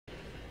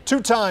Two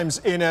times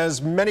in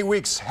as many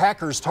weeks,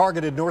 hackers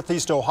targeted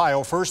Northeast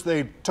Ohio. First,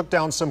 they took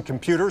down some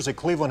computers at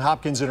Cleveland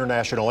Hopkins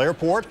International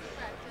Airport.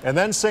 And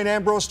then St.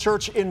 Ambrose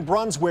Church in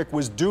Brunswick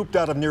was duped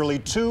out of nearly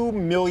 $2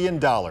 million.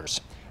 The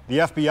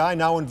FBI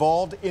now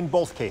involved in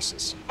both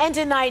cases. And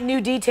tonight, new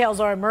details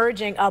are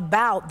emerging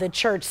about the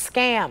church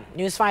scam.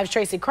 News 5's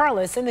Tracy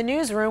Carlos in the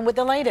newsroom with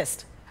the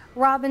latest.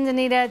 Rob and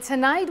Danita,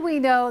 tonight we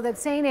know that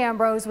St.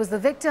 Ambrose was the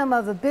victim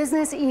of a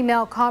business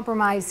email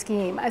compromise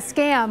scheme, a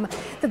scam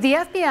that the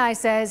FBI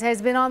says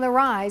has been on the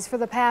rise for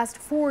the past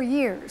 4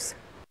 years.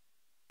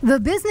 The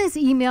business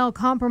email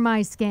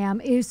compromise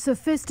scam is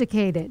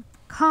sophisticated,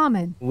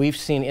 common. We've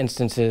seen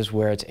instances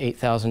where it's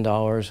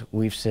 $8,000.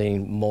 We've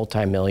seen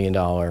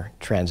multi-million-dollar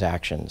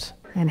transactions.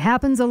 And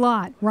happens a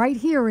lot right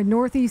here in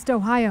Northeast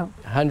Ohio.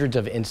 Hundreds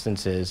of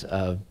instances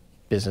of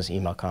business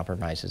email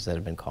compromises that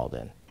have been called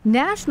in.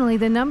 Nationally,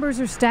 the numbers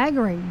are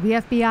staggering. The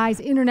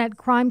FBI's Internet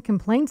Crime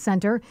Complaint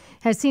Center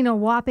has seen a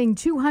whopping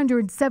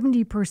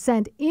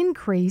 270%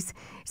 increase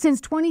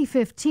since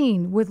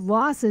 2015, with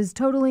losses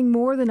totaling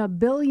more than $1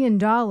 billion.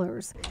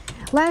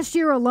 Last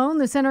year alone,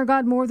 the center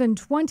got more than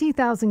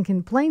 20,000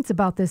 complaints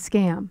about this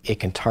scam. It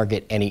can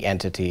target any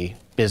entity,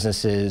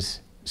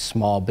 businesses,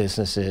 small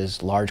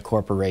businesses, large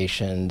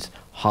corporations,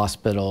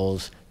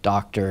 hospitals,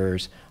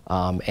 doctors,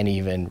 and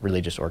even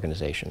religious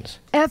organizations.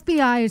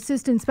 FBI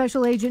Assistant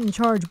Special Agent in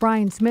Charge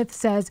Brian Smith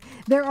says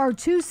there are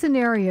two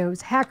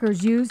scenarios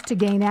hackers use to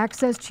gain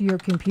access to your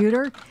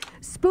computer: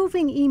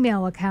 spoofing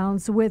email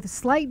accounts with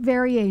slight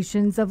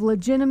variations of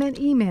legitimate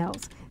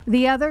emails.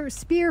 The other,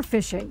 spear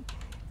phishing.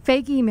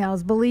 Fake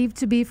emails believed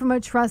to be from a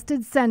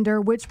trusted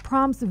sender, which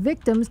prompts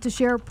victims to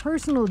share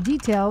personal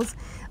details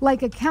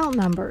like account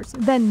numbers.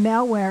 Then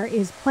malware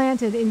is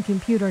planted in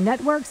computer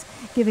networks,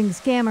 giving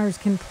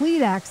scammers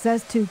complete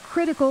access to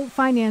critical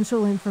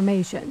financial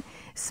information.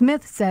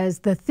 Smith says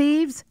the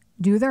thieves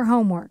do their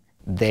homework.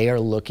 They are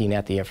looking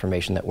at the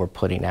information that we're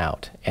putting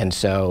out. And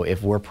so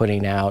if we're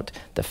putting out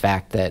the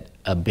fact that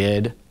a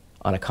bid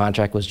on a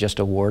contract was just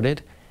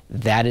awarded,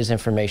 that is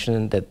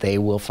information that they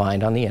will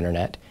find on the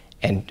internet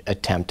and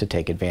attempt to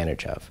take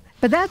advantage of.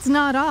 But that's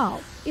not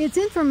all. It's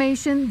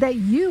information that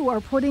you are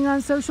putting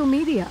on social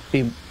media.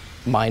 Be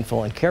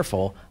mindful and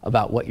careful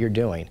about what you're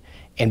doing,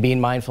 and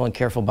being mindful and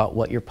careful about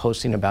what you're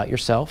posting about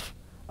yourself,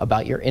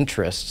 about your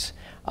interests,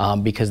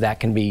 because that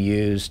can be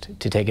used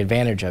to take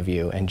advantage of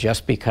you. And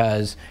just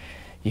because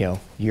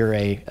you're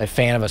a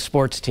fan of a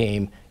sports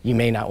team, you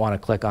may not want to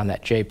click on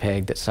that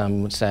JPEG that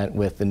someone sent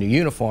with the new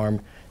uniform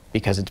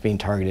because it's being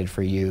targeted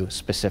for you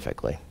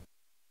specifically.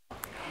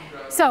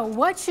 So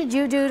what should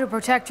you do to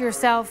protect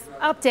yourself?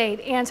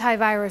 Update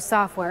antivirus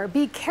software.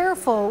 Be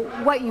careful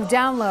what you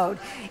download.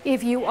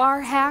 If you are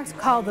hacked,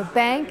 call the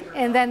bank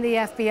and then the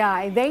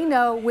FBI. They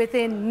know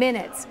within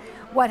minutes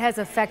what has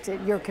affected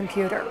your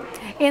computer.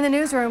 In the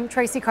newsroom,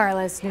 Tracy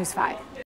Carlos, News 5.